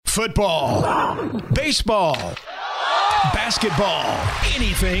Football, baseball, basketball,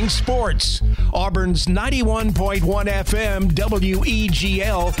 anything sports. Auburn's 91.1 FM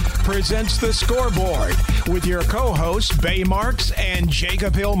WEGL presents The Scoreboard with your co-hosts Bay Marks and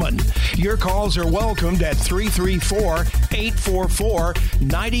Jacob Hillman. Your calls are welcomed at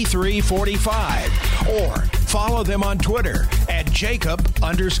 334-844-9345 or follow them on Twitter at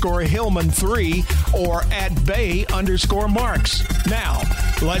Jacob_Hillman3 or at Bay_Marks. Now,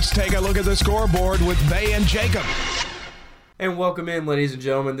 let's take a look at the scoreboard with Bay and Jacob. And welcome in, ladies and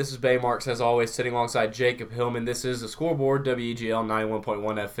gentlemen. This is Bay Marks, as always, sitting alongside Jacob Hillman. This is the Scoreboard, WEGL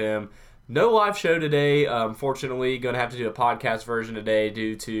 91.1 FM. No live show today. Unfortunately, going to have to do a podcast version today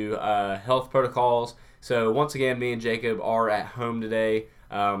due to health protocols. So, once again, me and Jacob are at home today.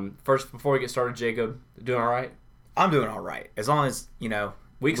 First, before we get started, Jacob, doing all right? I'm doing all right. As long as, as long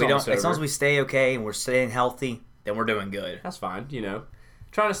as we stay okay and we're staying healthy, then we're doing good. That's fine,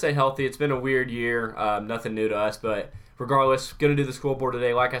 Trying to stay healthy. It's been a weird year. Nothing new to us, but regardless, going to do the scoreboard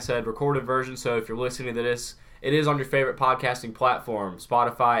today. Like I said, recorded version, so if you're listening to this, it is on your favorite podcasting platform,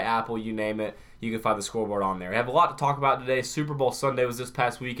 Spotify, Apple, you name it. You can find the scoreboard on there. We have a lot to talk about today. Super Bowl Sunday was this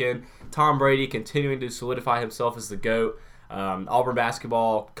past weekend. Tom Brady continuing to solidify himself as the GOAT. Auburn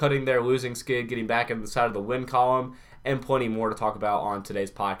Basketball cutting their losing skid, getting back into the side of the win column, and plenty more to talk about on today's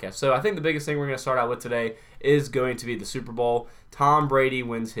podcast. So I think the biggest thing we're going to start out with today is going to be the Super Bowl. Tom Brady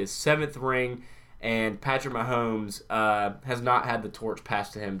wins his 7th ring, and Patrick Mahomes has not had the torch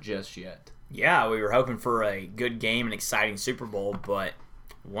passed to him just yet. Yeah, we were hoping for a good game and exciting Super Bowl, but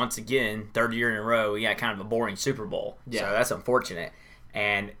once again, third year in a row, we got kind of a boring Super Bowl. Yeah. So that's unfortunate.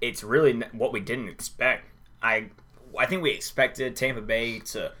 And it's really what we didn't expect. I think we expected Tampa Bay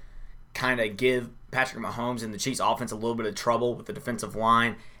to kind of give Patrick Mahomes and the Chiefs offense a little bit of trouble with the defensive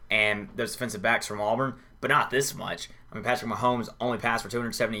line and those defensive backs from Auburn, but not this much. I mean, Patrick Mahomes only passed for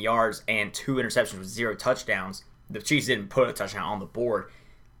 270 yards and 2 interceptions with 0 touchdowns. The Chiefs didn't put a touchdown on the board.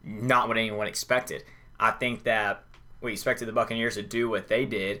 Not what anyone expected. I think that we expected the Buccaneers to do what they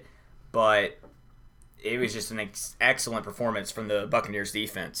did, but it was just an excellent performance from the Buccaneers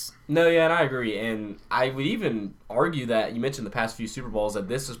defense. No, yeah, and I agree. And I would even argue that, you mentioned the past few Super Bowls, that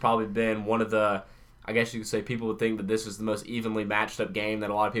this has probably been one of the, I guess you could say, people would think that this is the most evenly matched up game that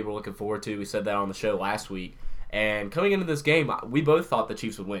a lot of people are looking forward to. We said that on the show last week. And coming into this game, we both thought the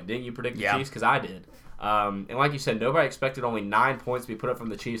Chiefs would win. Didn't you predict the Chiefs? Because I did. And like you said, nobody expected only 9 points to be put up from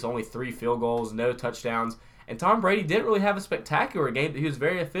the Chiefs, only 3 field goals, no touchdowns. And Tom Brady didn't really have a spectacular game, but he was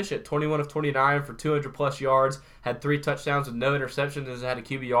very efficient, 21 of 29 for 200-plus yards, had 3 touchdowns with no interceptions, and had a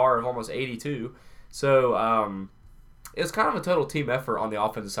QBR of almost 82. So it was kind of a total team effort on the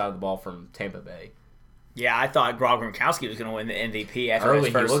offensive side of the ball from Tampa Bay. Yeah, I thought Gronkowski was going to win the MVP after his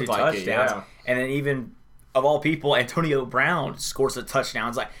first 2 touchdowns. Yeah. And then even, of all people, Antonio Brown scores a touchdown.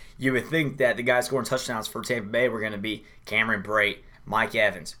 It's like, you would think that the guys scoring touchdowns for Tampa Bay were going to be Cameron Brate, Mike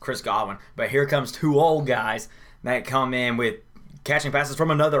Evans, Chris Godwin. But here comes 2 old guys that come in with catching passes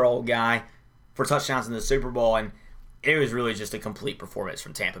from another old guy for touchdowns in the Super Bowl. And it was really just a complete performance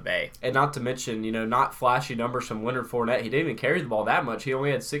from Tampa Bay. And not to mention, not flashy numbers from Leonard Fournette. He didn't even carry the ball that much. He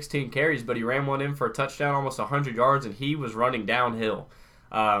only had 16 carries, but he ran one in for a touchdown, almost 100 yards, and he was running downhill.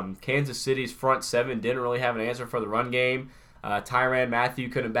 Kansas City's front 7 didn't really have an answer for the run game. Tyrann Mathieu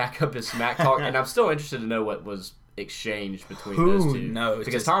couldn't back up his smack talk, and I'm still interested to know what was exchanged between those two. No,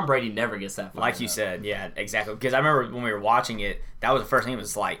 because Tom Brady never gets that far. Like you said, yeah, exactly. Because I remember when we were watching it, that was the first thing. It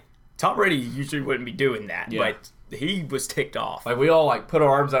was like, Tom Brady usually wouldn't be doing that, but he was ticked off. Like, we all put our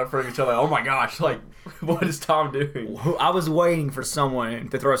arms out in front of each other. Like, oh my gosh! What is Tom doing? I was waiting for someone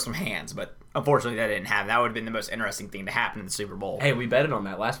to throw some hands, but unfortunately that didn't happen. That would have been the most interesting thing to happen in the Super Bowl. Hey, we betted on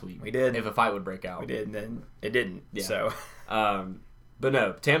that last week. We did. If a fight would break out. We did, and then it didn't. Yeah. So. But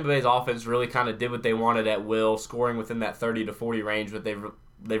no, Tampa Bay's offense really kind of did what they wanted at will, scoring within that 30 to 40 range, but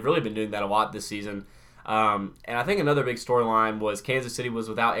they've really been doing that a lot this season. And I think another big storyline was Kansas City was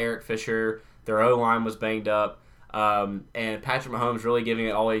without Eric Fisher. Their O-line was banged up. And Patrick Mahomes really giving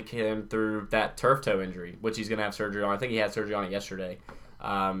it all he can through that turf toe injury, which he's going to have surgery on. I think he had surgery on it yesterday.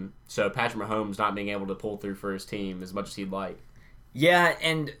 So Patrick Mahomes not being able to pull through for his team as much as he'd like. Yeah,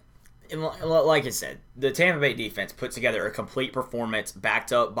 and like I said, the Tampa Bay defense put together a complete performance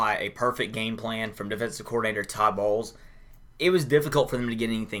backed up by a perfect game plan from defensive coordinator Todd Bowles. It was difficult for them to get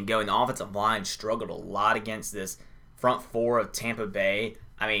anything going. The offensive line struggled a lot against this front 4 of Tampa Bay.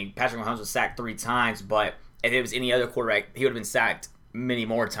 I mean, Patrick Mahomes was sacked 3 times, but if it was any other quarterback, he would have been sacked many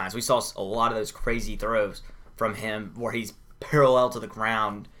more times. We saw a lot of those crazy throws from him where he's parallel to the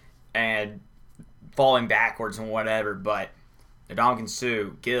ground and falling backwards and whatever, but Ndamukong Suh,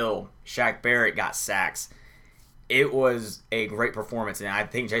 Gill, Shaq Barrett got sacks. It was a great performance, and I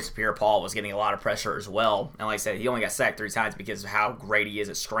think Jason Pierre-Paul was getting a lot of pressure as well. And like I said, he only got sacked 3 times because of how great he is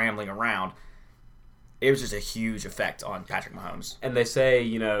at scrambling around. It was just a huge effect on Patrick Mahomes. And they say,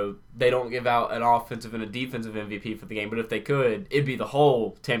 they don't give out an offensive and a defensive MVP for the game, but if they could, it'd be the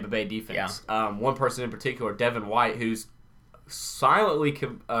whole Tampa Bay defense. Yeah. One person in particular, Devin White, who's silently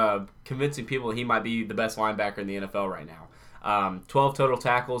convincing people that he might be the best linebacker in the NFL right now. 12 total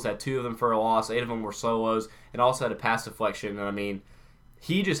tackles, had 2 of them for a loss, 8 of them were solos, and also had a pass deflection. And I mean,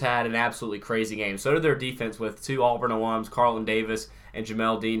 he just had an absolutely crazy game. So did their defense with 2 Auburn alums, Carlton Davis and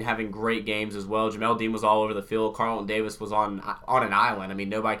Jamel Dean, having great games as well. Jamel Dean was all over the field. Carlton Davis was on an island. I mean,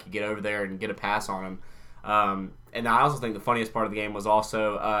 nobody could get over there and get a pass on him. And I also think the funniest part of the game was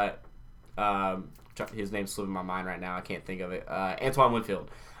also his name's slipping my mind right now. I can't think of it. Antoine Winfield.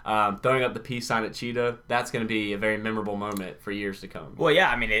 Throwing up the peace sign at Cheetah, that's going to be a very memorable moment for years to come. Well,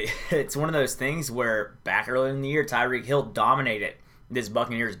 yeah, I mean, it's one of those things where back earlier in the year, Tyreek Hill dominated this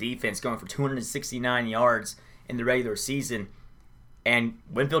Buccaneers defense, going for 269 yards in the regular season. And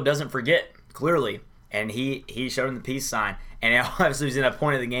Winfield doesn't forget, clearly. And he showed him the peace sign. And obviously, it was in a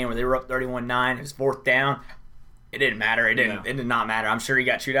point of the game where they were up 31-9. It was 4th down. It didn't matter. It did not matter. I'm sure he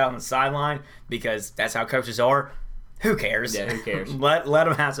got chewed out on the sideline because that's how coaches are. Who cares? Yeah, who cares? let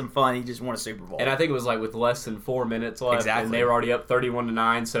him have some fun. He just won a Super Bowl. And I think it was like with less than 4 minutes left. Exactly. And they were already up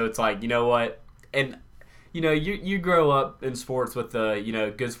 31-9. So it's like, you know what? And you grow up in sports with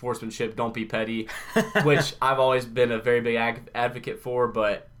the good sportsmanship, don't be petty, which I've always been a very big advocate for.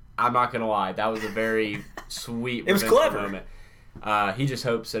 But I'm not gonna lie, that was a very sweet. It was clever moment. He just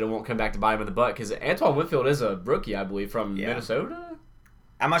hopes that it won't come back to bite him in the butt because Antoine Winfield is a rookie, I believe, from Minnesota.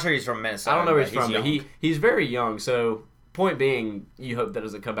 I'm not sure he's from Minnesota. I don't know where he's from, but young. he's very young. So point being, you hope that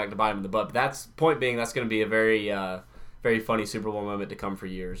doesn't come back to bite him in the butt. But that's going to be a very very funny Super Bowl moment to come for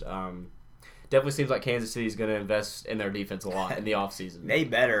years. Definitely seems like Kansas City is going to invest in their defense a lot in the offseason. They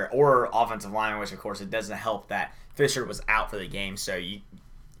better, or offensive line, which of course it doesn't help that Fisher was out for the game, so you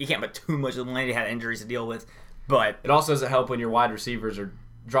can't put too much of the blame. He had injuries to deal with, but it also doesn't help when your wide receivers are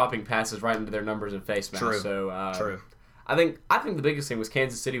dropping passes right into their numbers and face masks. True. So True. I think the biggest thing was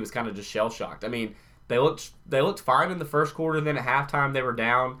Kansas City was kind of just shell shocked. I mean, they looked fine in the first quarter, and then at halftime they were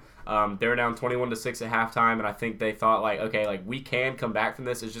down. They were down 21-6 at halftime, and I think they thought we can come back from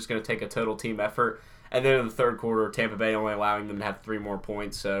this. It's just going to take a total team effort. And then in the third quarter, Tampa Bay only allowing them to have 3 more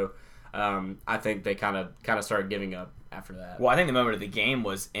points. So I think they kind of started giving up after that. Well, I think the moment of the game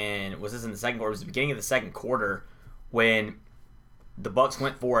was this in the second quarter? It was the beginning of the second quarter when the Bucs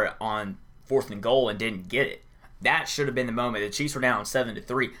went for it on 4th and goal and didn't get it. That should have been the moment. The Chiefs were down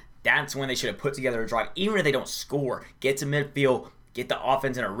 7-3. That's when they should have put together a drive. Even if they don't score, get to midfield, get the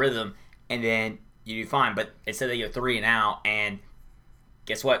offense in a rhythm, and then you do fine. But instead they go 3 and out, and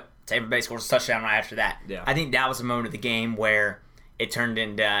guess what? Tampa Bay scores a touchdown right after that. Yeah. I think that was the moment of the game where it turned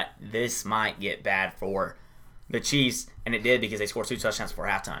into this might get bad for the Chiefs, and it did because they scored 2 touchdowns before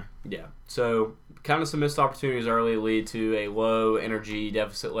halftime. Yeah. So kind of some missed opportunities early lead to a low energy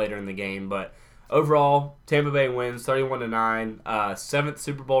deficit later in the game, but overall, Tampa Bay wins 31-9. 7th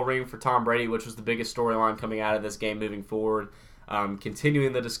Super Bowl ring for Tom Brady, which was the biggest storyline coming out of this game moving forward.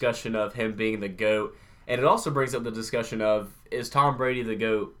 Continuing the discussion of him being the GOAT. And it also brings up the discussion of, is Tom Brady the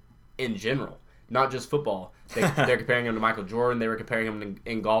GOAT in general? Not just football. They're comparing him to Michael Jordan. They were comparing him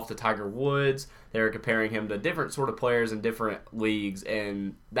in golf to Tiger Woods. They were comparing him to different sort of players in different leagues.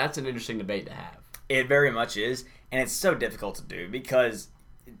 And that's an interesting debate to have. It very much is. And it's so difficult to do because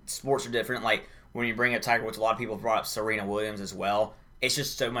sports are different. Like, when you bring up Tiger Woods, a lot of people brought up Serena Williams as well. It's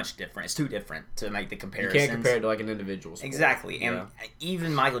just so much different. It's too different to make the comparisons. You can't compare it to like an individual sport. Exactly. And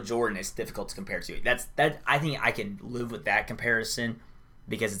even Michael Jordan is difficult to compare to. I think I can live with that comparison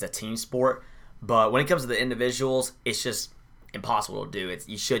because it's a team sport. But when it comes to the individuals, it's just impossible to do.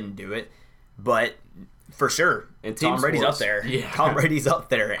 You shouldn't do it. But for sure, and Tom Brady's sports, up there. Yeah. Tom Brady's up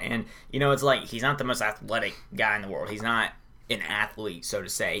there. And, it's like he's not the most athletic guy in the world. He's not an athlete, so to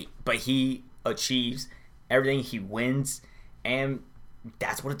say. But he achieves everything. He wins, and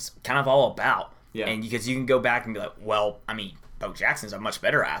that's what it's kind of all about. Yeah. And because you can go back and be like, well, I mean, Bo Jackson's a much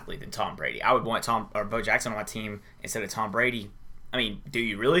better athlete than Tom Brady. I would want Bo Jackson on my team instead of Tom Brady. I mean, do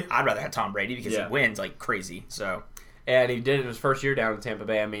you really? I'd rather have Tom Brady because he wins like crazy. So, and he did it his first year down in Tampa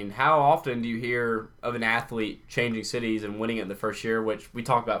Bay. I mean, how often do you hear of an athlete changing cities and winning it in the first year? Which we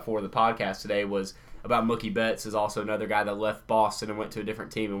talked about for the podcast today was about Mookie Betts, is also another guy that left Boston and went to a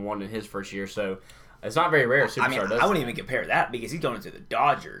different team and won in his first year. So it's not very rare. I wouldn't even compare that because he's going into the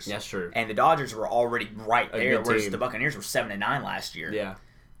Dodgers. That's true. And the Dodgers were already right there, whereas team. the Buccaneers were 7-9 last year. Yeah.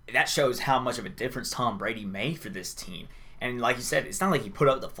 That shows how much of a difference Tom Brady made for this team. And like you said, it's not like he put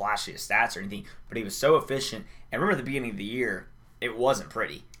up the flashiest stats or anything, but he was so efficient. And remember at the beginning of the year, it wasn't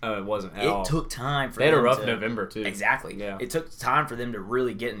pretty. Oh, it wasn't at all. It took time for them to... They had a rough to, November, too. Exactly. Yeah. It took time for them to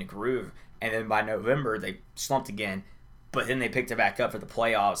really get in the groove. And then by November, they slumped again. But then they picked it back up for the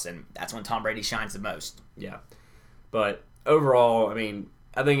playoffs, and that's when Tom Brady shines the most. Yeah. But overall, I mean,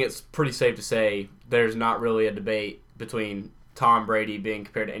 I think it's pretty safe to say there's not really a debate between Tom Brady being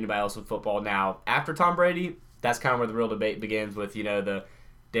compared to anybody else in football now. After Tom Brady, that's kind of where the real debate begins with, the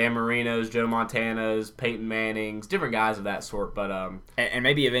Dan Marinos, Joe Montanas, Peyton Mannings, different guys of that sort. But and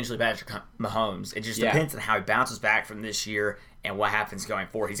maybe eventually Patrick Mahomes. It just depends on how he bounces back from this year and what happens going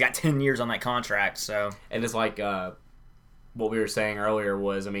forward. He's got 10 years on that contract, so... And it's like... what we were saying earlier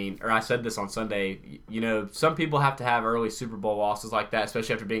was, I said this on Sunday, some people have to have early Super Bowl losses like that,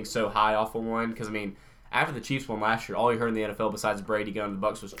 especially after being so high off of one. Because, after the Chiefs won last year, all you heard in the NFL besides Brady going to the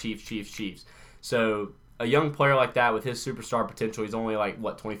Bucs was Chiefs, Chiefs, Chiefs. So a young player like that with his superstar potential, he's only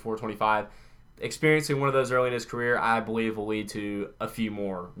 24, 25. Experiencing one of those early in his career, I believe, will lead to a few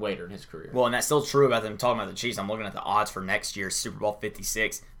more later in his career. Well, and that's still true about them talking about the Chiefs. I'm looking at the odds for next year's Super Bowl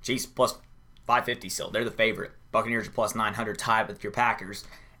 56. Chiefs plus 550 still. They're the favorite. Buccaneers are plus 900, tied with your Packers.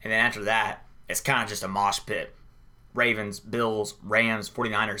 And then after that, it's kind of just a mosh pit. Ravens, Bills, Rams,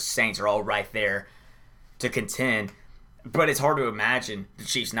 49ers, Saints are all right there to contend. But it's hard to imagine the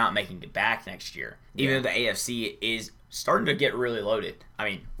Chiefs not making it back next year. Even though the AFC is starting to get really loaded.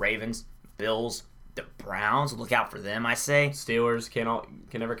 Ravens, Bills, the Browns, look out for them, I say. Steelers, can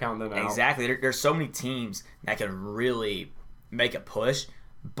never count them out. Exactly. There's so many teams that can really make a push,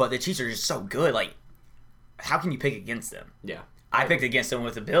 but the Chiefs are just so good. How can you pick against them? Yeah. I picked against them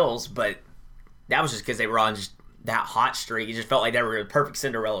with the Bills, but that was just because they were on just that hot streak. It just felt like they were a perfect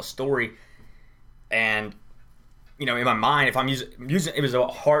Cinderella story. And, in my mind, if I'm using it was a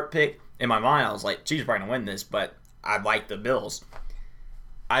heart pick. In my mind, I was like, Chiefs are probably going to win this, but I like the Bills.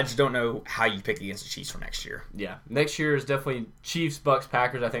 I just don't know how you pick against the Chiefs for next year. Yeah. Next year is definitely Chiefs, Bucks,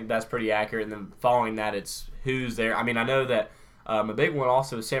 Packers. I think that's pretty accurate. And then following that, it's who's there. I know that a big one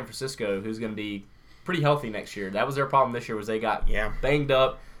also is San Francisco, who's going to be pretty healthy next year. That was their problem this year, was they got banged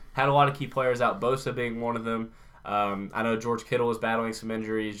up, had a lot of key players out, Bosa being one of them. I know George Kittle was battling some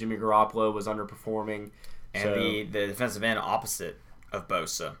injuries. Jimmy Garoppolo was underperforming. And the defensive end opposite of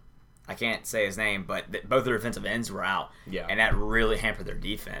Bosa, I can't say his name, but both their defensive ends were out. Yeah. And that really hampered their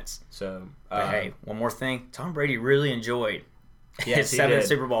defense. So, but hey, one more thing. Tom Brady really enjoyed his he 7th did.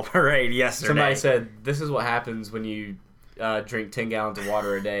 Super Bowl parade yesterday. Somebody said, this is what happens when you drink 10 gallons of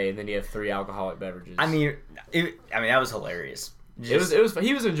water a day and then you have 3 alcoholic beverages. That was hilarious. He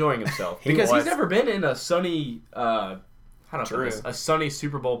was enjoying himself because he's never been in a sunny a sunny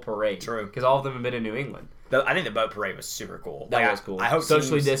Super Bowl parade. True. Because all of them have been in New England. I think the boat parade was super cool. That was cool. I hope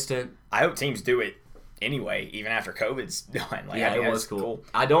socially distant. I hope teams do it anyway, even after COVID's done. It was cool.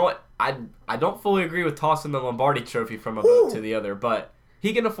 I don't fully agree with tossing the Lombardi Trophy from a boat to the other, but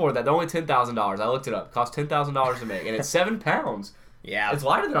he can afford that. They're only $10,000. I looked it up. It costs $10,000 to make, and it's 7 pounds. Yeah, it's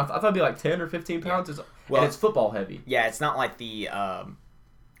lighter than I thought. I thought it'd be like 10 or 15 pounds. Yeah. And it's football heavy. Yeah, it's not like the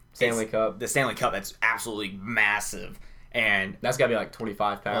Stanley Cup. The Stanley Cup, that's absolutely massive. And that's got to be like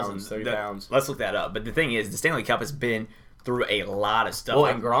 25 pounds, 30 pounds. Let's look that up. But the thing is, the Stanley Cup has been through a lot of stuff. Well,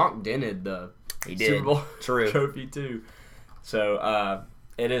 and Gronk dented the Super Bowl trophy, too. So,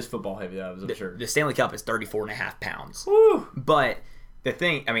 it is football heavy, though, I'm sure. The Stanley Cup is 34.5 pounds. Woo! But the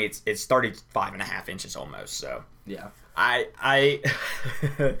thing, it's 35.5 inches almost, so. Yeah. I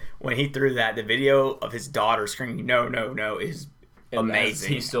when he threw that, the video of his daughter screaming, no, is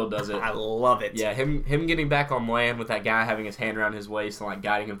amazing. He still does it. I love it. Yeah, him getting back on land with that guy having his hand around his waist and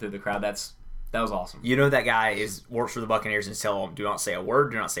guiding him through the crowd. That was awesome. That guy works for the Buccaneers and tell him, do not say a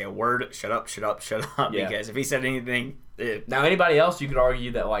word, shut up. Yeah. Because if he said anything, now anybody else, you could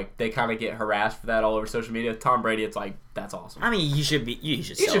argue that they kind of get harassed for that all over social media. Tom Brady, it's that's awesome. You should be able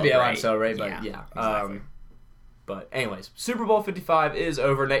to celebrate, but yeah. Exactly. But anyways, Super Bowl 55 is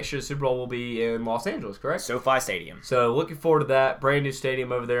over. Next year's Super Bowl will be in Los Angeles, correct? SoFi Stadium. So looking forward to that. Brand new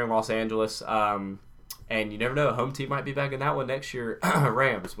stadium over there in Los Angeles. And you never know, a home team might be back in that one next year.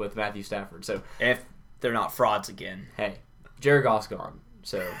 Rams with Matthew Stafford. So if they're not frauds again. Hey, Jared Goff's gone.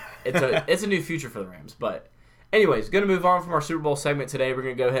 So it's a new future for the Rams. But anyways, going to move on from our Super Bowl segment today. We're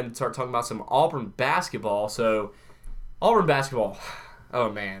going to go ahead and start talking about some Auburn basketball. So Auburn basketball, oh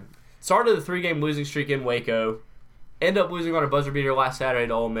man. Started a 3-game losing streak in Waco. End up losing on a buzzer beater last Saturday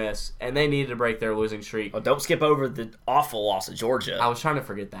to Ole Miss, and they needed to break their losing streak. Oh, don't skip over the awful loss of Georgia. I was trying to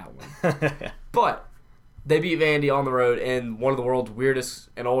forget that one. But they beat Vandy on the road in one of the world's weirdest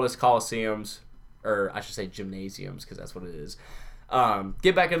and oldest coliseums, or I should say gymnasiums, because that's what it is.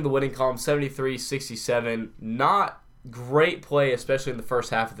 Get back into the winning column, 73-67. Not great play, especially in the first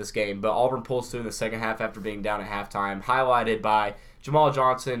half of this game, but Auburn pulls through in the second half after being down at halftime, highlighted by Jamal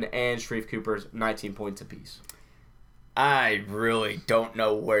Johnson and Sharif Cooper's 19 points apiece. I really don't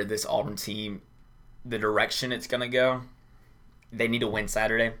know where this Auburn team, the direction it's going to go. They need to win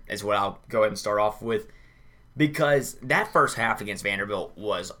Saturday, is what I'll go ahead and start off with. Because that first half against Vanderbilt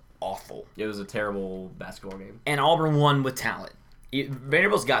was awful. It was a terrible basketball game. And Auburn won with talent.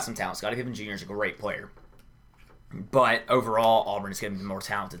 Vanderbilt's got some talent. Scottie Pippen Jr. is a great player. But overall, Auburn is going to be the more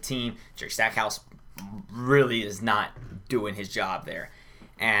talented team. Jerry Stackhouse really is not doing his job there.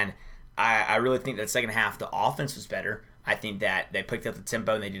 And I really think that the second half, the offense was better. I think that they picked up the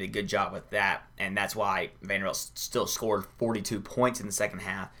tempo and they did a good job with that. And that's why Vanderbilt still scored 42 points in the second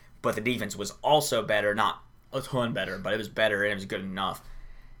half. But the defense was also better. Not a ton better, but it was better and it was good enough.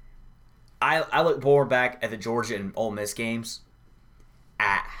 I look more back at the Georgia and Ole Miss games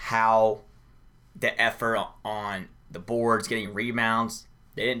at how the effort on the boards, getting rebounds,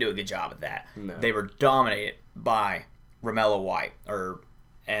 they didn't do a good job of that. No. They were dominated by Romello White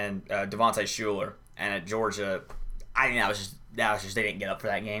and Devontae Shuler. And at Georgia, I think that was just they didn't get up for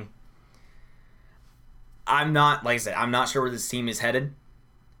that game. I'm not sure where this team is headed.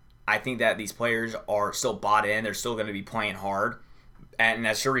 I think that these players are still bought in. They're still going to be playing hard. And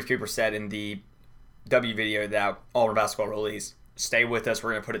as Sharif Cooper said in the W video that Auburn Basketball released, stay with us,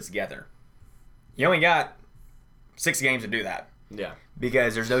 we're going to put it together. You only got 6 games to do that. Yeah.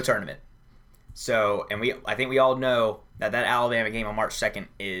 Because there's no tournament. So, and I think we all know that Alabama game on March 2nd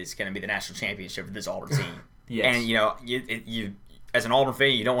is going to be the national championship for this Auburn team. Yes. And, you as an Auburn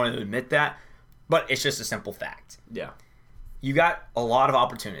fan, you don't want to admit that, but it's just a simple fact. Yeah. You got a lot of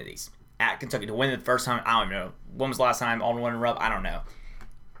opportunities at Kentucky to win the first time. I don't know. When was the last time Auburn won a rub? I don't know.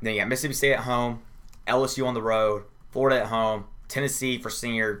 Then you got Mississippi State at home, LSU on the road, Florida at home, Tennessee for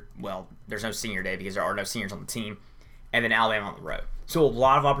senior. Well, there's no senior day because there are no seniors on the team. And then Alabama on the road. So a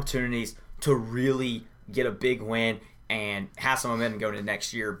lot of opportunities to really get a big win and have some momentum going into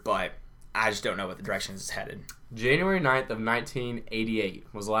next year, but I just don't know what the direction is headed. January 9th of 1988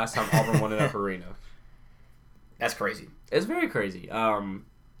 was the last time Auburn won an Upper Arena. That's crazy. It's very crazy.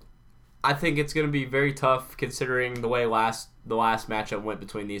 I think it's going to be very tough considering the way the last matchup went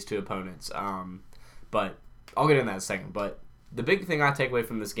between these two opponents. But I'll get into that in a second. But the big thing I take away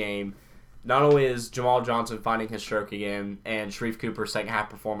from this game, not only is Jamal Johnson finding his stroke again and Sharif Cooper's second half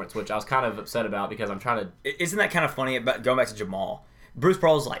performance, which I was kind of upset about because I'm trying to... Isn't that kind of funny about going back to Jamal? Bruce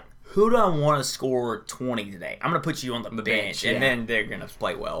Pearl's like, who do I want to score 20 today? I'm going to put you on the bench, and then they're going to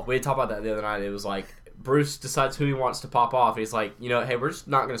play well. We talked about that the other night. It was like Bruce decides who he wants to pop off. He's like, hey, we're just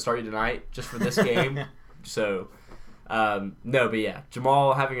not going to start you tonight just for this game. So, no, but yeah,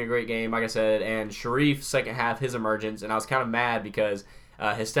 Jamal having a great game, like I said, and Sharif, second half, his emergence, and I was kind of mad because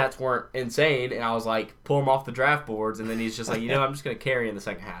his stats weren't insane, and I was like, pull him off the draft boards, and then he's just like, I'm just going to carry in the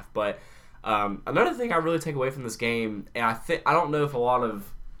second half. But another thing I really take away from this game, and I don't know if a lot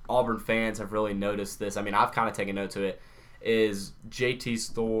of Auburn fans have really noticed this. I mean, I've kind of taken note to it. Is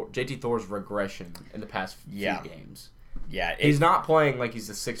JT Thor's regression in the past few games? Yeah, he's not playing like he's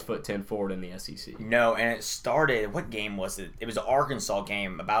a 6'10" forward in the SEC. No, and it started. What game was it? It was an Arkansas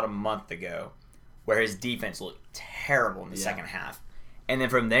game about a month ago, where his defense looked terrible in the second half, and then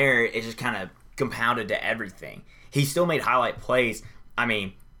from there it just kind of compounded to everything. He still made highlight plays. I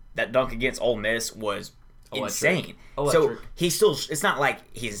mean, that dunk against Ole Miss was insane. So he's still. It's not like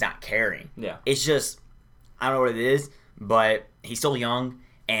he's not carrying. Yeah. It's just I don't know what it is, but he's still young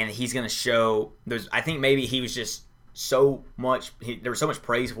and he's gonna show. I think maybe he was just so much. There was so much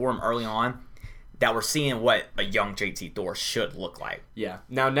praise for him early on that we're seeing what a young JT Thor should look like. Yeah.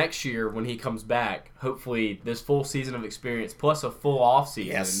 Now next year when he comes back, hopefully this full season of experience plus a full off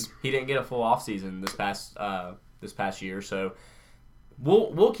season. Yes. He didn't get a full off season this past year, so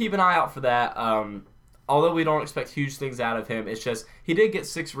we'll keep an eye out for that. Although we don't expect huge things out of him, it's just he did get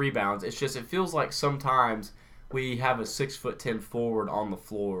 6 rebounds. It's just it feels like sometimes we have a 6'10" forward on the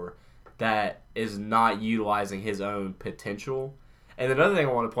floor that is not utilizing his own potential. And another thing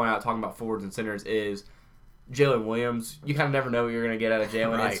I want to point out, talking about forwards and centers, is Jalen Williams. You kind of never know what you're going to get out of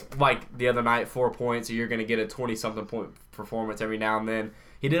Jalen. Right. It's like the other night, 4 points, or you're going to get a 20-something point performance every now and then.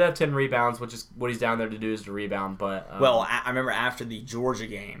 He did have 10 rebounds, which is what he's down there to do, is to rebound. But well, I remember after the Georgia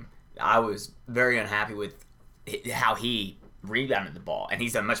game, I was very unhappy with how he rebounded the ball, and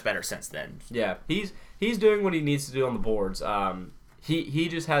he's done much better since then. Yeah, he's doing what he needs to do on the boards. He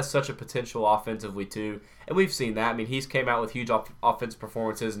just has such a potential offensively too, and we've seen that. I mean, he's came out with huge offensive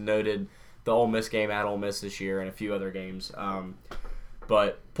performances, noted the Ole Miss game at Ole Miss this year and a few other games.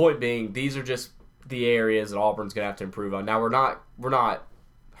 But point being, these are just the areas that Auburn's going to have to improve on. Now we're not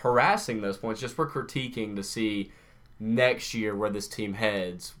harassing those points, just we're critiquing to see next year where this team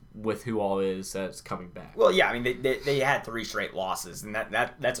heads with who all is that's coming back. Well, yeah, I mean, they had 3 straight losses, and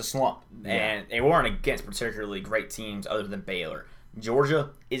that's a slump. Yeah. And they weren't against particularly great teams other than Baylor. Georgia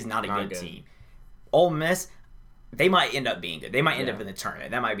is not a good team. Ole Miss, they might end up being good. They might end up in the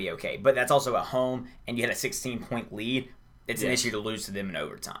tournament. That might be okay. But that's also at home, and you had a 16-point lead. It's an issue to lose to them in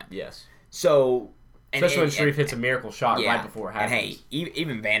overtime. Yes. So, especially when Sharif hits a miracle shot right before it happens. And hey,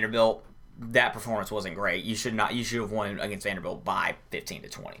 even Vanderbilt, that performance wasn't great. You should have won against Vanderbilt by 15 to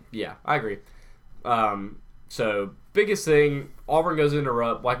 20. Yeah, I agree. So biggest thing, Auburn goes into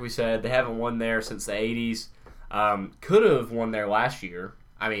Rupp. Like we said, they haven't won there since the 80s. Could have won there last year.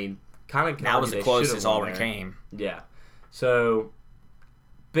 I mean, kind of. That was the closest Auburn came. Yeah. So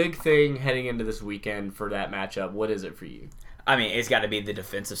big thing heading into this weekend for that matchup. What is it for you? I mean, it's got to be the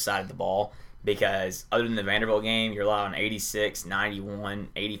defensive side of the ball. Because other than the Vanderbilt game, you're allowing 86, 91,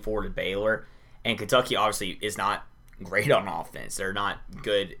 84 to Baylor. And Kentucky obviously is not great on offense. They're not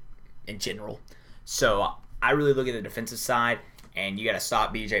good in general. So I really look at the defensive side, and you got to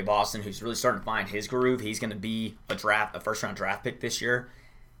stop B.J. Boston, who's really starting to find his groove. He's going to be a first-round draft pick this year.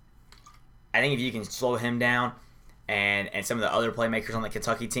 I think if you can slow him down and some of the other playmakers on the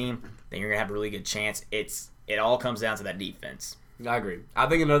Kentucky team, then you're going to have a really good chance. It all comes down to that defense. I agree. I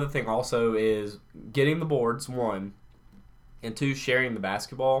think another thing also is getting the boards, 1, and 2, sharing the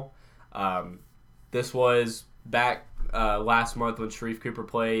basketball. This was back last month when Sharif Cooper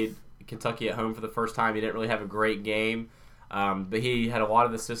played Kentucky at home for the first time. He didn't really have a great game, but he had a lot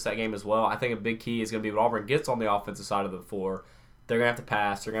of assists that game as well. I think a big key is going to be what Auburn gets on the offensive side of the floor. They're going to have to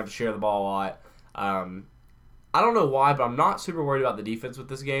pass. They're going to have to share the ball a lot. I don't know why, but I'm not super worried about the defense with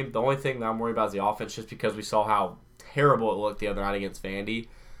this game. The only thing that I'm worried about is the offense, just because we saw how terrible it looked the other night against Vandy.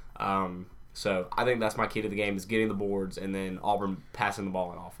 So I think that's my key to the game is getting the boards and then Auburn passing the ball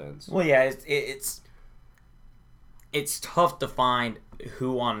on offense. Well, yeah, it's tough to find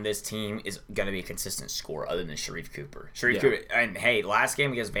who on this team is going to be a consistent scorer other than Sharif Cooper. Cooper, and hey, last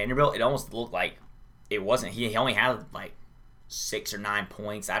game against Vanderbilt, it almost looked like it wasn't. He only had like 6 or 9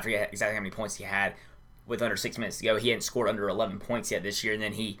 points. I forget exactly how many points he had with under 6 minutes to go. He hadn't scored under 11 points yet this year, and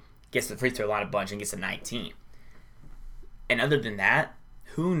then he gets the free throw line a bunch and gets to 19. And other than that,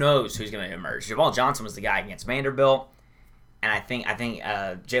 who knows who's going to emerge? Jamal Johnson was the guy against Vanderbilt, and I think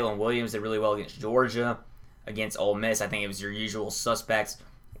Jalen Williams did really well against Georgia. Against Ole Miss, I think it was your usual suspects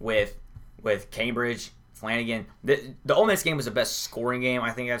with Cambridge, Flanagan. The Ole Miss game was the best scoring game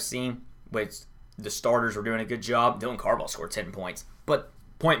I think I've seen, which the starters were doing a good job. Dylan Cardwell scored 10 points. But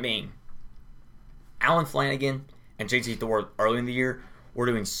point being, Alan Flanagan and JT Thor early in the year were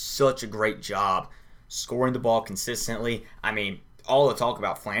doing such a great job scoring the ball consistently. I mean, all the talk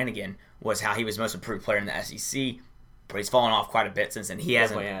about Flanagan was how he was the most improved player in the SEC, but he's fallen off quite a bit since then. He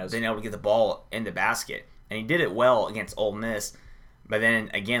hasn't been able to get the ball in the basket. And he did it well against Ole Miss, but then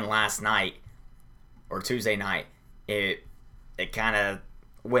again last night or Tuesday night, it kind of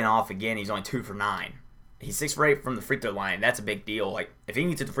went off again. He's only 2 for 9. He's 6 for 8 from the free throw line. That's a big deal. Like if he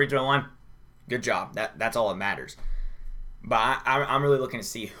can get to the free throw line, good job. That's all that matters. But I'm really looking to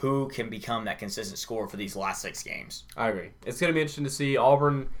see who can become that consistent scorer for these last 6 games. I agree. It's going to be interesting to see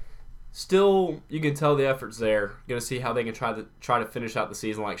Auburn. Still, you can tell the effort's there. Going to see how they can try to finish out the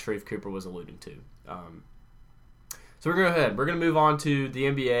season like Sharif Cooper was alluding to. So we're going to go ahead. We're going to move on to the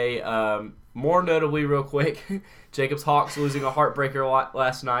NBA. More notably, real quick, Jacobs Hawks losing a heartbreaker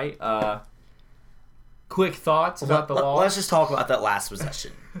last night. Quick thoughts about the loss? Let's just talk about that last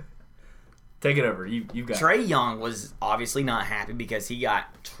possession. Take it over. You got it. Trae Young was obviously not happy because he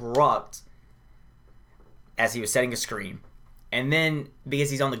got trucked as he was setting a screen. And then because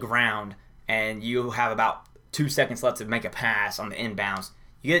he's on the ground and you have about 2 seconds left to make a pass on the inbounds,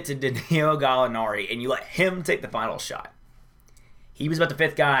 you get to Danilo Gallinari, and you let him take the final shot. He was about the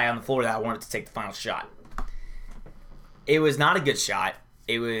 5th guy on the floor that wanted to take the final shot. It was not a good shot.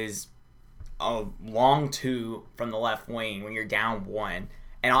 It was a long 2 from the left wing when you're down 1.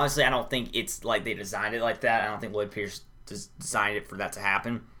 And honestly, I don't think it's like they designed it like that. I don't think Lloyd Pierce designed it for that to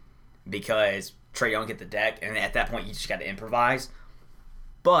happen because Trae Young hit the deck, and at that point, you just got to improvise.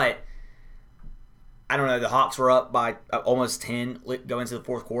 But I don't know. The Hawks were up by almost 10 going into the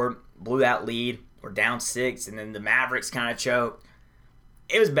 4th quarter, blew that lead, were down 6, and then the Mavericks kind of choked.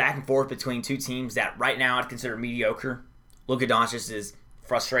 It was back and forth between 2 teams that right now I'd consider mediocre. Luka Doncic is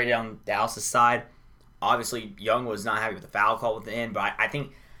frustrated on Dallas' side. Obviously, Young was not happy with the foul call at the end, but I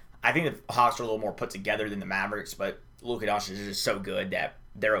think the Hawks are a little more put together than the Mavericks. But Luka Doncic is just so good that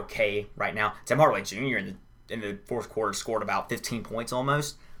they're okay right now. Tim Hardaway Jr. in the 4th quarter scored about 15 points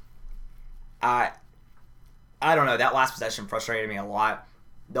almost. I don't know. That last possession frustrated me a lot.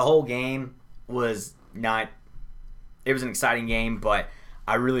 The whole game was not it was an exciting game, but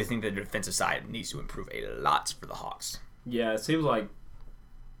I really think the defensive side needs to improve a lot for the Hawks. Yeah, it seems like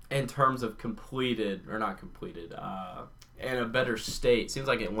in terms of in a better state, it seems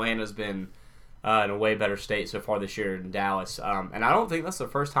like Atlanta's been in a way better state so far this year than Dallas. And I don't think that's the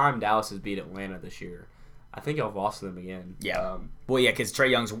first time Dallas has beat Atlanta this year. I think y'all have lost to them again. Yeah. Because Trae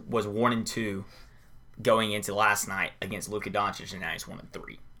Young was 1-2 going into last night against Luka Doncic, and now he's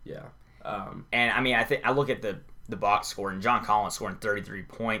 1-3. Yeah. And I mean, I look at the box score, and John Collins scoring 33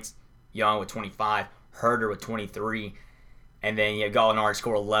 points, Young with 25, Herter with 23, and then you have Gallinari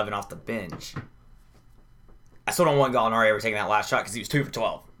score 11 off the bench. I still don't want Gallinari ever taking that last shot because he was 2 for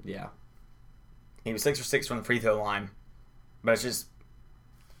 12. Yeah. He was 6 for 6 from the free throw line. But it's just,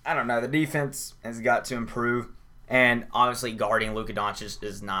 I don't know. The defense has got to improve. And obviously, guarding Luka Doncic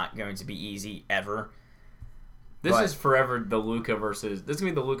is not going to be easy ever. This is forever the Luka versus. This is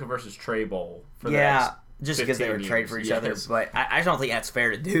going to be the Luka versus Trae Bowl. For the next just because they were traded for each other. But I just don't think that's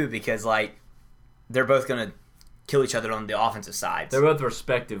fair to do because, like, they're both going to kill each other on the offensive sides. They're both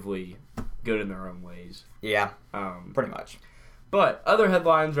respectively good in their own ways. Yeah, pretty much. But other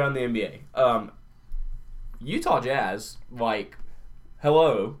headlines around the NBA. Utah Jazz, like,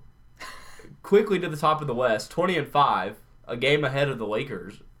 hello, quickly to the top of the West, 20-5, a game ahead of the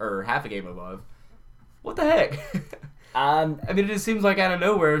Lakers, or half a game above. What the heck? I mean, it just seems like out of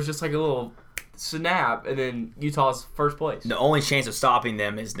nowhere, it's just like a little snap, and then Utah's first place. The only chance of stopping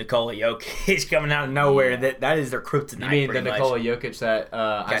them is Nikola Jokic coming out of nowhere. Yeah. That is their kryptonite. You mean the Nikola Jokic that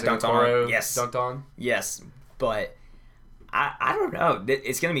Isaac Okoro dunked on? Yes, but I don't know.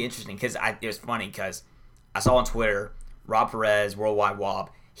 It's going to be interesting because it was funny because I saw on Twitter, Rob Perez, Worldwide Wob,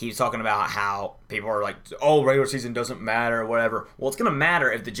 he was talking about how people are like, oh, regular season doesn't matter or whatever. Well, it's going to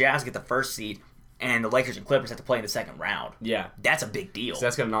matter if the Jazz get the first seed and the Lakers and Clippers have to play in the second round. Yeah. That's a big deal. So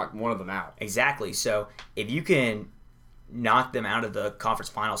that's going to knock one of them out. Exactly. So if you can knock them out of the conference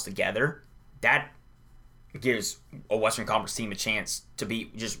finals together, that gives a Western Conference team a chance to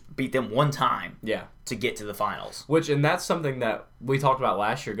beat them one time. Yeah. To get to the finals. And that's something that we talked about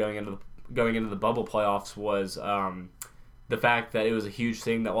last year going into the bubble playoffs was the fact that it was a huge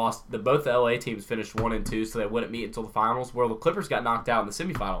thing that both the LA teams finished 1-2, so they wouldn't meet until the finals. Where the Clippers got knocked out in the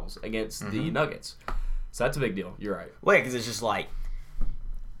semifinals against the Nuggets. So that's a big deal. You're right. Well, because it's just like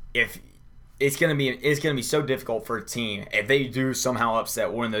if it's gonna be so difficult for a team if they do somehow upset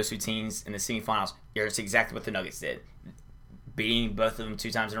one of those two teams in the semifinals. It's exactly what the Nuggets did. Beating both of them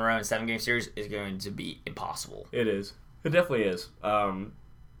 2 times in a row in a 7-game series is going to be impossible. It is. It definitely is.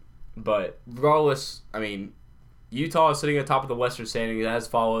 But regardless, I mean, Utah is sitting at the top of the Western standings as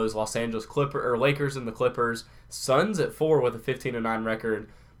follows: Los Angeles Lakers and the Clippers, Suns at 4 with a 15-9 record,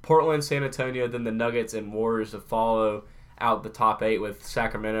 Portland, San Antonio, then the Nuggets and Warriors to follow out the top 8 with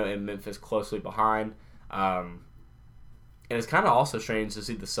Sacramento and Memphis closely behind. And it's kind of also strange to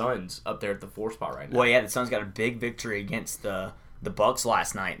see the Suns up there at the 4 spot right now. Well, yeah, the Suns got a big victory against the Bucks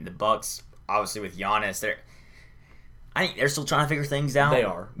last night. And the Bucks, obviously with Giannis, I think they're still trying to figure things out. They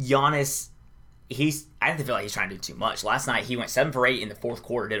are. Giannis, I feel like he's trying to do too much. Last night, he went 7 for 8 in the fourth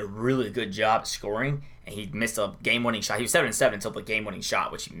quarter, did a really good job scoring, and he missed a game-winning shot. He was 7-7 until the game-winning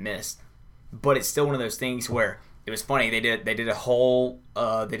shot, which he missed. But it's still one of those things where it was funny. They did a whole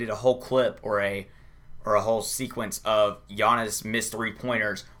clip or a whole sequence of Giannis missed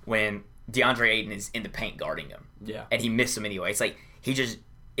 3-pointers when DeAndre Ayton is in the paint guarding him. Yeah. And he missed them anyway. It's like he just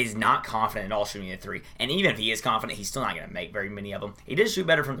is not confident at all shooting a 3. And even if he is confident, he's still not going to make very many of them. He did shoot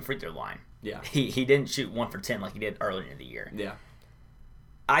better from the free throw line. Yeah. He didn't shoot 1 for 10 like he did earlier in the year. Yeah.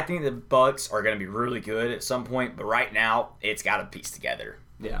 I think the Bucks are going to be really good at some point, but right now it's got to piece together.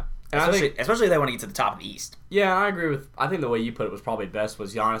 Yeah. And especially if they want to get to the top of the East. Yeah, I agree with. I think the way you put it was probably best.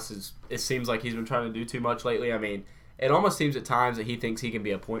 Was Giannis it seems like he's been trying to do too much lately. I mean, it almost seems at times that he thinks he can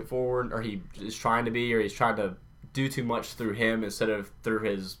be a point forward, or he is trying to be, or he's trying to do too much through him instead of through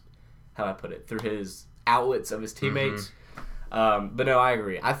his, through his outlets of his teammates. But no, I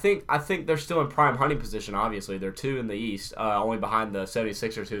agree. I think they're still in prime hunting position. Obviously, they're 2 in the East, only behind the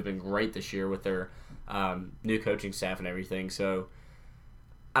 76ers, who have been great this year with their new coaching staff and everything. So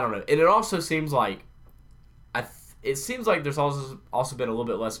I don't know. And it also seems like there's also been a little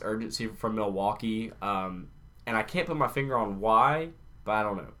bit less urgency from Milwaukee, and I can't put my finger on why, but I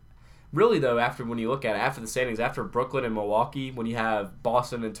don't know. Really, though, when you look at it, after the standings, after Brooklyn and Milwaukee, when you have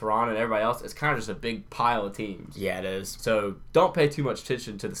Boston and Toronto and everybody else, it's kind of just a big pile of teams. Yeah, it is. So don't pay too much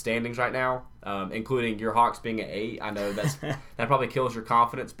attention to the standings right now, including your Hawks being at 8. I know that probably kills your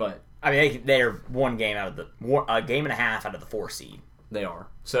confidence, but I mean they're a game and a half out of the 4 seed. They are.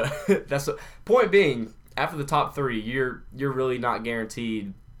 So that's the point being, after the top 3, you're really not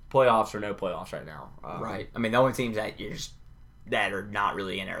guaranteed playoffs or no playoffs right now. Right. I mean, the only teams that are not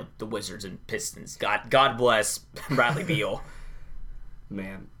really in there, the Wizards and Pistons. God bless Bradley Beal.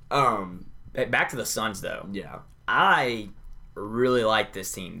 Man. Back to the Suns, though. Yeah. I really like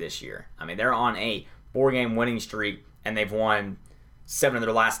this team this year. I mean, they're on a 4-game winning streak, and they've won 7 of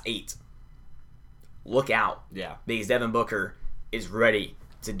their last 8. Look out. Yeah. Because Devin Booker is ready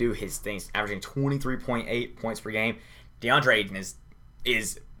to do his things, averaging 23.8 points per game. DeAndre Ayton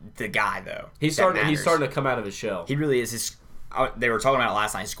is the guy, though. He's starting to come out of his shell. He really is. They were talking about it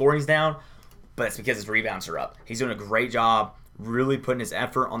last night. Scoring's down, but it's because his rebounds are up. He's doing a great job really putting his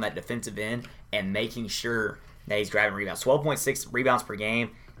effort on that defensive end and making sure that he's grabbing rebounds. 12.6 rebounds per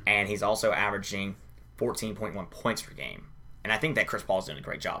game, and he's also averaging 14.1 points per game. And I think that Chris Paul's doing a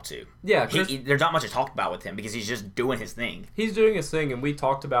great job, too. Yeah, there's not much to talk about with him because he's just doing his thing. He's doing his thing, and we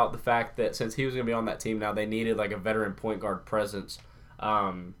talked about the fact that since he was going to be on that team now, they needed like a veteran point guard presence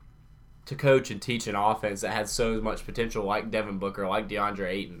to coach and teach an offense that had so much potential, like Devin Booker, like DeAndre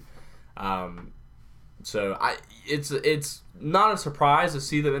Ayton. So it's not a surprise to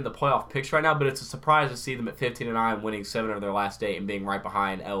see them in the playoff picture right now, but it's a surprise to see them at 15-9, winning 7 of their last 8, and being right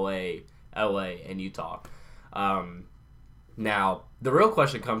behind LA, and Utah. Now, the real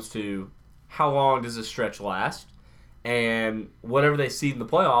question comes to how long does this stretch last? And whatever they see in the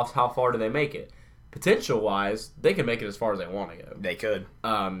playoffs, how far do they make it? Potential-wise, they can make it as far as they want to go. They could.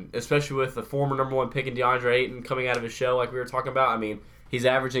 Especially with the former number 1 pick in DeAndre Ayton coming out of his shell like we were talking about. I mean, he's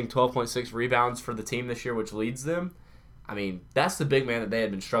averaging 12.6 rebounds for the team this year, which leads them. I mean, that's the big man that they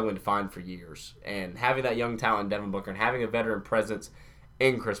had been struggling to find for years. And having that young talent in Devin Booker and having a veteran presence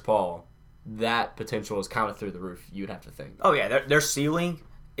in Chris Paul, that potential is kind of through the roof, you'd have to think. Oh, yeah. Their ceiling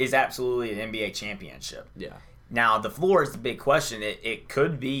is absolutely an NBA championship. Yeah. Now, the floor is the big question. It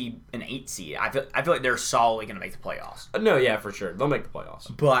could be an 8 seed. I feel like they're solidly going to make the playoffs. No, yeah, for sure. They'll make the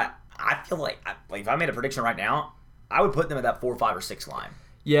playoffs. But I feel like if I made a prediction right now, I would put them at that 4, 5, or 6 line.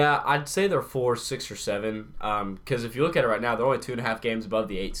 Yeah, I'd say they're 4, 6, or 7. Because if you look at it right now, they're only 2.5 games above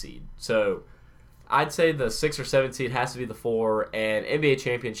the 8 seed. So I'd say the 6 or 7 seed has to be the 4, and NBA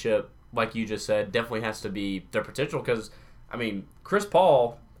championship, like you just said, definitely has to be their potential. Because, I mean, Chris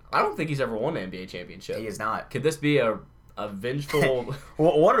Paul, I don't think he's ever won an NBA championship. He is not. Could this be a vengeful...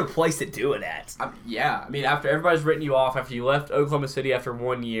 What a place to do it at. Yeah. I mean, after everybody's written you off, after you left Oklahoma City after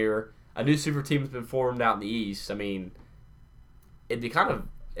 1 year, a new super team's been formed out in the East. I mean, it'd be kind of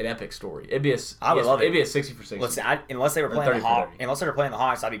an epic story. It'd be It'd be a 60 for 60. Listen, unless they were playing the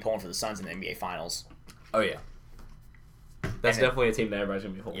Hawks, I'd be pulling for the Suns in the NBA Finals. Oh, yeah. That's definitely a team that everybody's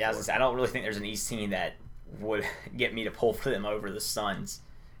going to be pulling for. Yeah, I don't really think there's an East team that would get me to pull for them over the Suns.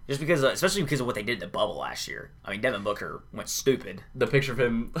 Just because, especially because of what they did in the bubble last year. I mean, Devin Booker went stupid. The picture of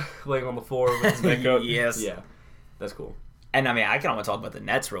him laying on the floor with his neck up. Yes. Yeah. That's cool. And, I mean, I can almost talk about the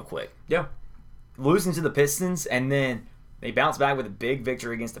Nets real quick. Yeah. Losing to the Pistons, and then they bounced back with a big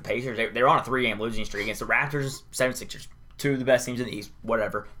victory against the Pacers. They're on a 3-game losing streak against the Raptors, 76ers, 2 of the best teams in the East,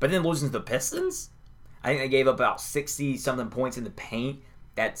 whatever. But then losing to the Pistons? I think they gave up about 60-something points in the paint.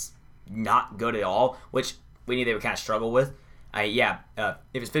 That's not good at all, which we knew they would kind of struggle with. It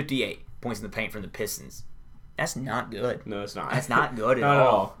was 58 points in the paint from the Pistons. That's not good. No, it's not. That's not good at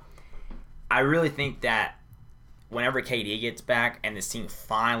all. I really think that whenever KD gets back and this team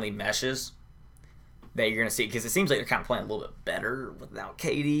finally meshes, that you're going to see, because it seems like they're kind of playing a little bit better without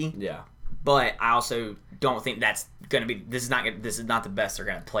KD. Yeah. But I also don't think that's going to be. This is not the best they're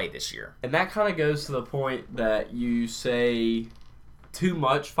going to play this year. And that kind of goes to the point that you say too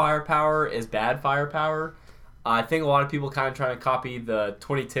much firepower is bad firepower. I think a lot of people kind of trying to copy the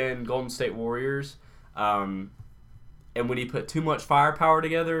 2010 Golden State Warriors. And when you put too much firepower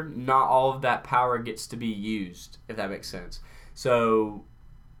together, not all of that power gets to be used, if that makes sense. So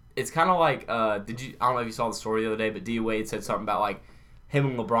it's kind of like, I don't know if you saw the story the other day, but D. Wade said something about like him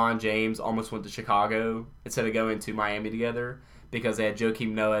and LeBron James almost went to Chicago instead of going to Miami together because they had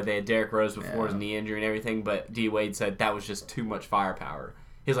Joakim Noah, they had Derrick Rose before his knee injury and everything, but D. Wade said that was just too much firepower.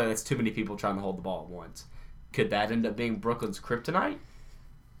 He was like, that's too many people trying to hold the ball at once. Could that end up being Brooklyn's kryptonite?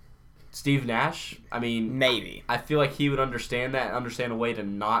 Steve Nash? I mean... Maybe. I feel like he would understand that and understand a way to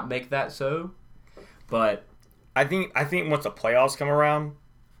not make that so. But... I think once the playoffs come around...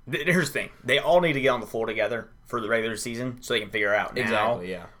 Here's the thing. They all need to get on the floor together for the regular season so they can figure out now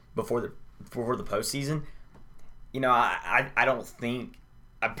before the postseason. You know, I don't think...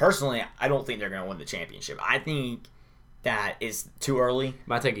 Personally, I don't think they're going to win the championship. I think that is too early.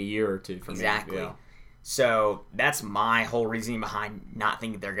 Might take a year or two for me. Exactly. Yeah. So that's my whole reasoning behind not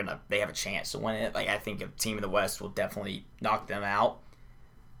thinking they have a chance to win it. Like I think a team in the West will definitely knock them out.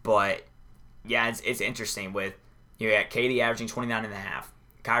 But yeah, it's interesting with got KD averaging 29.5,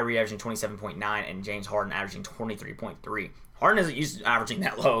 Kyrie averaging 27.9 and James Harden averaging 23.3. Harden isn't used to averaging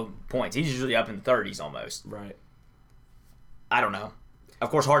that low points. He's usually up in the 30s almost. Right. I don't know. Of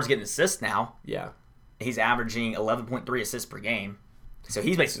course, Harden's getting assists now. Yeah. He's averaging 11.3 assists per game. So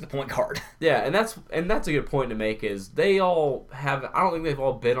he's basically the point guard. Yeah, and that's a good point to make is they all have – I don't think they've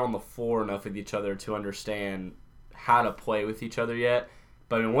all been on the floor enough with each other to understand how to play with each other yet.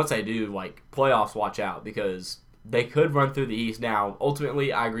 But I mean, once they do, like, playoffs, watch out because they could run through the East. Now,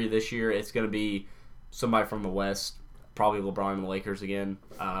 ultimately, I agree this year it's going to be somebody from the West, probably LeBron and the Lakers again.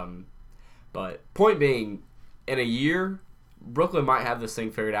 But point being, in a year – Brooklyn might have this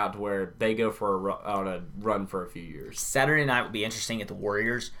thing figured out to where they go on a run for a few years. Saturday night will be interesting at the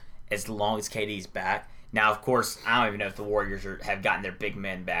Warriors as long as KD's back. Now, of course, I don't even know if the Warriors have gotten their big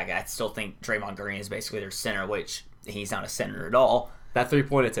men back. I still think Draymond Green is basically their center, which he's not a center at all. That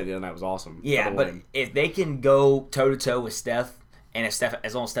 3-point attempt the other night was awesome. Yeah, but if they can go toe-to-toe with Steph, and as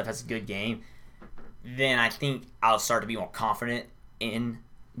long as Steph has a good game, then I think I'll start to be more confident in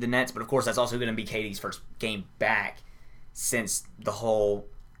the Nets. But, of course, that's also going to be KD's first game back since the whole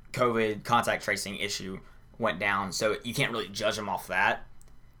COVID contact tracing issue went down. So you can't really judge them off that.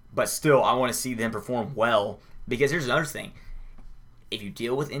 But still, I want to see them perform well because here's another thing. If you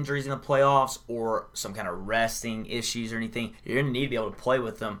deal with injuries in the playoffs or some kind of resting issues or anything, you're going to need to be able to play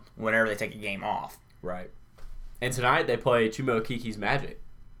with them whenever they take a game off. Right. And tonight they play Chuma Okeke's Magic.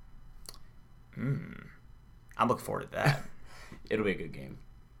 I'm looking forward to that. It'll be a good game.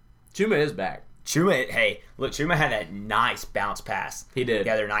 Chuma is back. Chuma had a nice bounce pass. He did.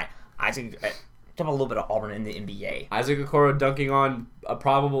 The other night. Talk about a little bit of Auburn in the NBA. Isaac Okoro dunking on a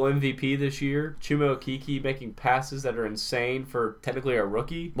probable MVP this year. Chuma Okeke making passes that are insane for technically a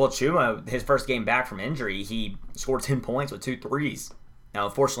rookie. Well, Chuma, his first game back from injury, he scored 10 points with 2 threes. Now,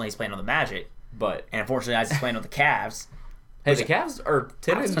 unfortunately, he's playing on the Magic. And unfortunately, Isaac's playing on the Cavs. Hey, the Cavs are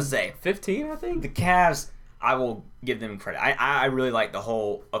 10 and 15, I think. The Cavs, I will give them credit. I really like the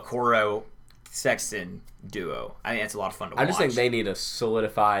whole Okoro Sexton duo. I think that's a lot of fun to watch. I just think they need a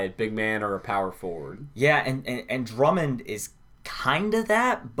solidified big man or a power forward. Yeah, and Drummond is kind of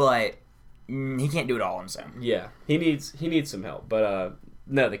that, but he can't do it all on his own. Yeah, he needs some help. But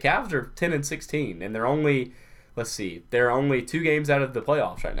no, the Cavs are 10 and 16, and they're only they're only 2 games out of the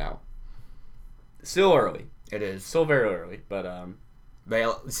playoffs right now. Still early. It is still very early, but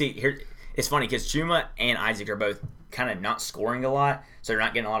see here. It's funny because Chuma and Isaac are both kind of not scoring a lot, so they're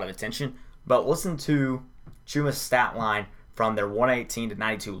not getting a lot of attention. But listen to Chuma's stat line from their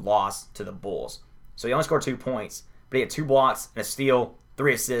 118-92 loss to the Bulls. So he only scored 2 points, but he had 2 blocks, and a steal,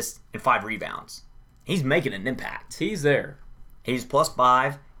 3 assists, and 5 rebounds. He's making an impact. He's there. He's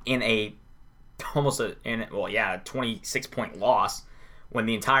 +5 in a 26-point loss when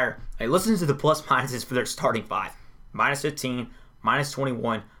the entire. Hey, listen to the plus minuses for their starting 5: -15,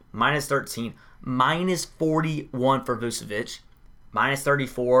 -21, -13, -41 for Vucevic,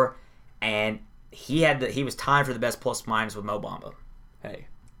 -34. And he was tied for the best plus minus with Mo Bamba. Hey.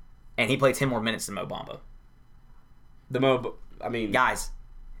 And he played 10 more minutes than Mo Bamba. Guys,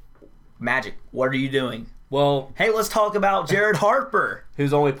 Magic, what are you doing? Well, hey, let's talk about Jared Harper.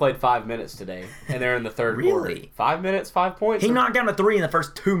 Who's only played 5 minutes today, and they're in the third quarter. 5 minutes, 5 points? He knocked down a 3 in the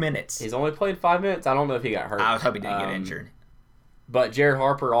first 2 minutes. He's only played 5 minutes? I don't know if he got hurt. I hope he didn't get injured. But Jared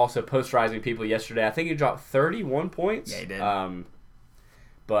Harper also posterizing people yesterday. I think he dropped 31 points. Yeah, he did.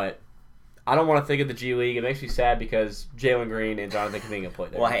 But I don't want to think of the G League. It makes me sad because Jalen Green and Jonathan Kuminga play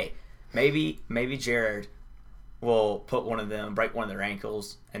there. Well, hey, maybe Jared will break one of their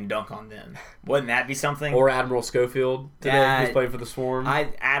ankles and dunk on them. Wouldn't that be something? Or Admiral Schofield today, who's playing for the Swarm.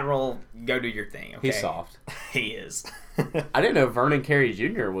 Admiral, go do your thing, okay? He's soft. He is. I didn't know Vernon Carey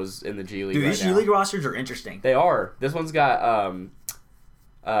Jr. was in the G League. Dude, these G League rosters are interesting. They are. This one's got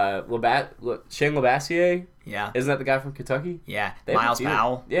Shane Labassiere. Yeah. Isn't that the guy from Kentucky? Yeah. Miles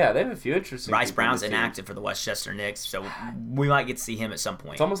Powell. Yeah, they have a few interesting. Bryce Brown's inactive for the Westchester Knicks, so we might get to see him at some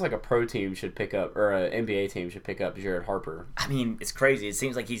point. It's almost like a pro team should pick up, or an NBA team should pick up Jared Harper. I mean, it's crazy. It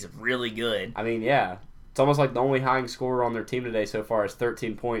seems like he's really good. I mean, yeah. It's almost like the only high scorer on their team today so far is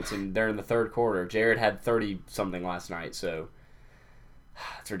 13 points, and they're in the third quarter. Jared had 30-something last night, so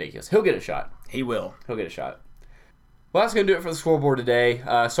it's ridiculous. He'll get a shot. He will. He'll get a shot. Well, that's going to do it for the scoreboard today.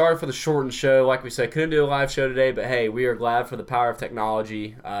 Sorry for the shortened show. Like we said, couldn't do a live show today, but hey, we are glad for the power of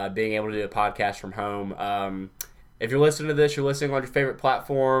technology, being able to do a podcast from home. If you're listening to this, you're listening on your favorite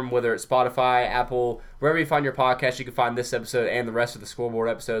platform, whether it's Spotify, Apple, wherever you find your podcast, you can find this episode and the rest of the Scoreboard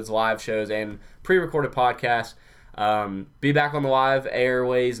episodes, live shows, and pre-recorded podcasts. Be back on the live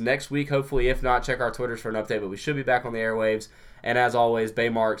airwaves next week, hopefully. If not, check our Twitters for an update, but we should be back on the airwaves. And as always, Bay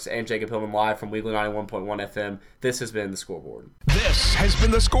Marks and Jacob Hillman live from Weekly 91.1 FM. This has been The Scoreboard. This has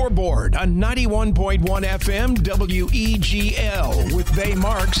been The Scoreboard on 91.1 FM WEGL with Bay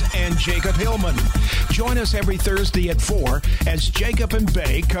Marks and Jacob Hillman. Join us every Thursday at 4 as Jacob and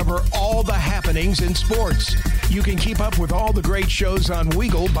Bay cover all the happenings in sports. You can keep up with all the great shows on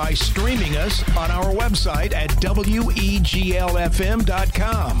Weagle by streaming us on our website at weglfm.com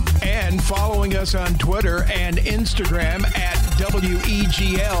and following us on Twitter and Instagram at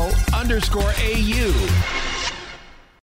WEGL_AU.